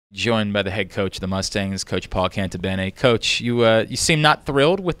Joined by the head coach of the Mustangs, Coach Paul Cantabene. Coach, you seem not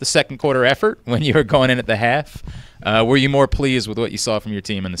thrilled with the second quarter effort when you were going in at the half. Were you more pleased with what you saw from your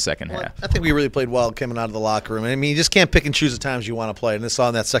team in the second half? I think we really played well coming out of the locker room. I mean, you just can't pick and choose the times you want to play. And I saw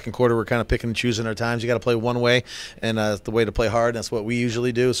in that second quarter, we're kind of picking and choosing our times. You got to play one way, and the way to play hard. That's what we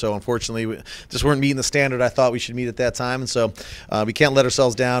usually do. So unfortunately, we just weren't meeting the standard I thought we should meet at that time. And so we can't let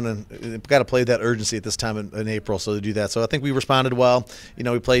ourselves down, and we've got to play that urgency at this time in April. So to do that, so I think we responded well. You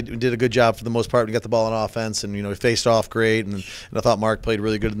know, we did a good job for the most part. We got the ball on offense, and we faced off great. And I thought Mark played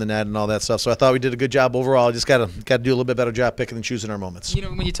really good in the net and all that stuff. So I thought we did a good job overall. Just got to do a little bit better job picking and choosing our moments.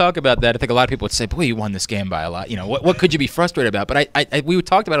 When you talk about that, I think a lot of people would say, boy, you won this game by a lot. What could you be frustrated about? But we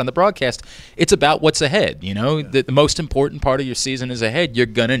talked about it on the broadcast. It's about what's ahead. The most important part of your season is ahead. You're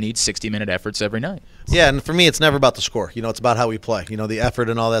going to need 60-minute efforts every night. Yeah, and for me, it's never about the score. It's about how we play. The effort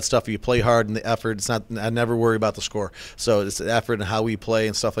and all that stuff. You play hard and the effort. It's not. I never worry about the score. So it's the effort and how we play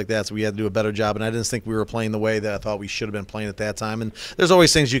and stuff like that. So we had to do a better job. And I didn't think we were playing the way that I thought we should have been playing at that time. And there's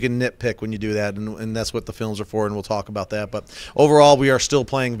always things you can nitpick when you do that, and that's what the films are for. And we'll talk about that. But overall, we are still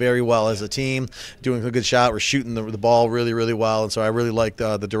playing very well as a team, doing a good shot. We're shooting the ball really, really well. And so I really like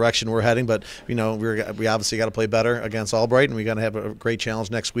the direction we're heading. But we obviously got to play better against Albright, and we got to have a great challenge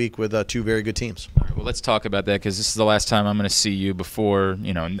next week with two very good teams. All right, well, let's talk about that, because this is the last time I'm going to see you before,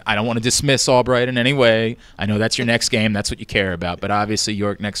 I don't want to dismiss Albright in any way. I know that's your next game. That's what you care about. But obviously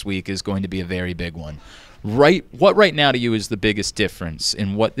York next week is going to be a very big one. What right now to you is the biggest difference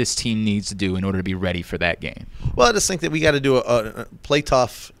in what this team needs to do in order to be ready for that game? Well, I just think that we got to do play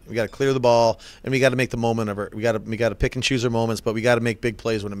tough. We got to clear the ball, and we got to make the moment of it. We got to pick and choose our moments, but we got to make big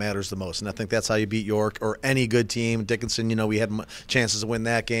plays when it matters the most. And I think that's how you beat York or any good team. Dickinson, we had chances to win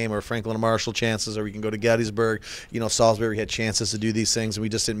that game, or Franklin and Marshall chances, or we can go to Gettysburg. Salisbury had chances to do these things, and we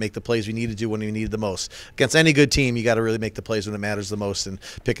just didn't make the plays we needed to when we needed the most. Against any good team, you got to really make the plays when it matters the most, and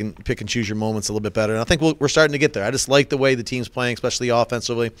pick and choose your moments a little bit better. And I think we're starting to get there. I just like the way the team's playing, especially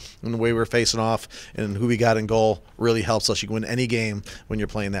offensively, and the way we're facing off, and who we got in goal really helps us. You can win any game when you're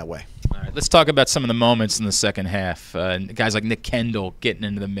playing that way. All right, let's talk about some of the moments in the second half. Guys like Nick Kendall getting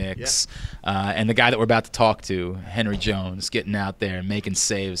into the mix, and the guy that we're about to talk to, Henry Jones, getting out there, making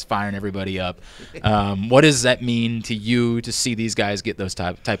saves, firing everybody up. What does that mean to you to see these guys get those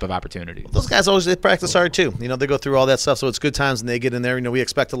type of opportunities? Those guys they practice hard too. They go through all that stuff, so it's good times when they get in there. We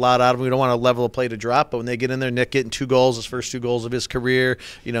expect a lot out of them. We don't want a level of play to drop, but when they get in there, Nick getting 2 goals, his first 2 goals of his career.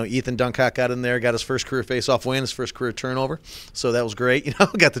 Ethan Duncott got in there, got his first career face-off win, his first career turnover. So that was great.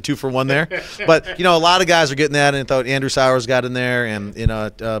 Got the 2-for-1 there. But a lot of guys are getting that, and I thought Andrew Sowers got in there, and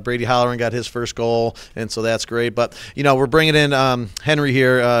Brady Holloran got his first goal, and so that's great. But we're bringing in Henry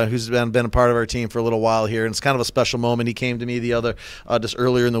here, who's been a part of our team for a little while here, and it's kind of a special moment. He came to me just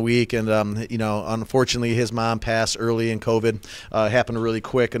earlier in the week, and unfortunately his mom passed early in COVID. Happened really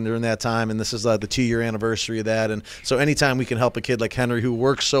quick, and during that time, and this is the 2-year anniversary of that. And so anytime we can help a kid like Henry, who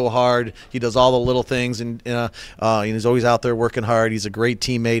works so hard, he does all the little things, and he's always out there working hard. He's a great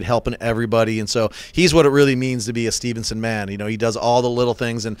teammate, helping everybody, and so he's what it really means to be a Stevenson man. He does all the little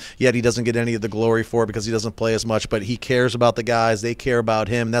things, and yet he doesn't get any of the glory for it because he doesn't play as much, but he cares about the guys. They care about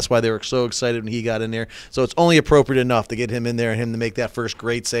him, and that's why they were so excited when he got in there. So it's only appropriate enough to get him in there and him to make that first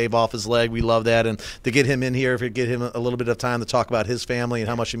great save off his leg. We love that, and to get him in here, if we get him a little bit of time to talk about his family and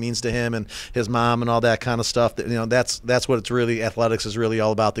how much it means to him and his mom and all that kind of stuff. That's what it's really, athletics is really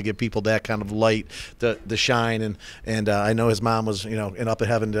all about, to give people that kind of light to shine. And I know his mom was in up in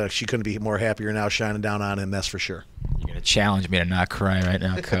heaven. She couldn't be more happier now, shining down on him. That's for sure. You're going to challenge me to not cry right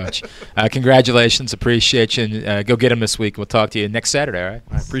now, Coach. Congratulations. Appreciate you. Go get him this week. We'll talk to you next Saturday, all right?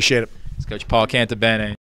 I appreciate it. It's Coach Paul Cantabene.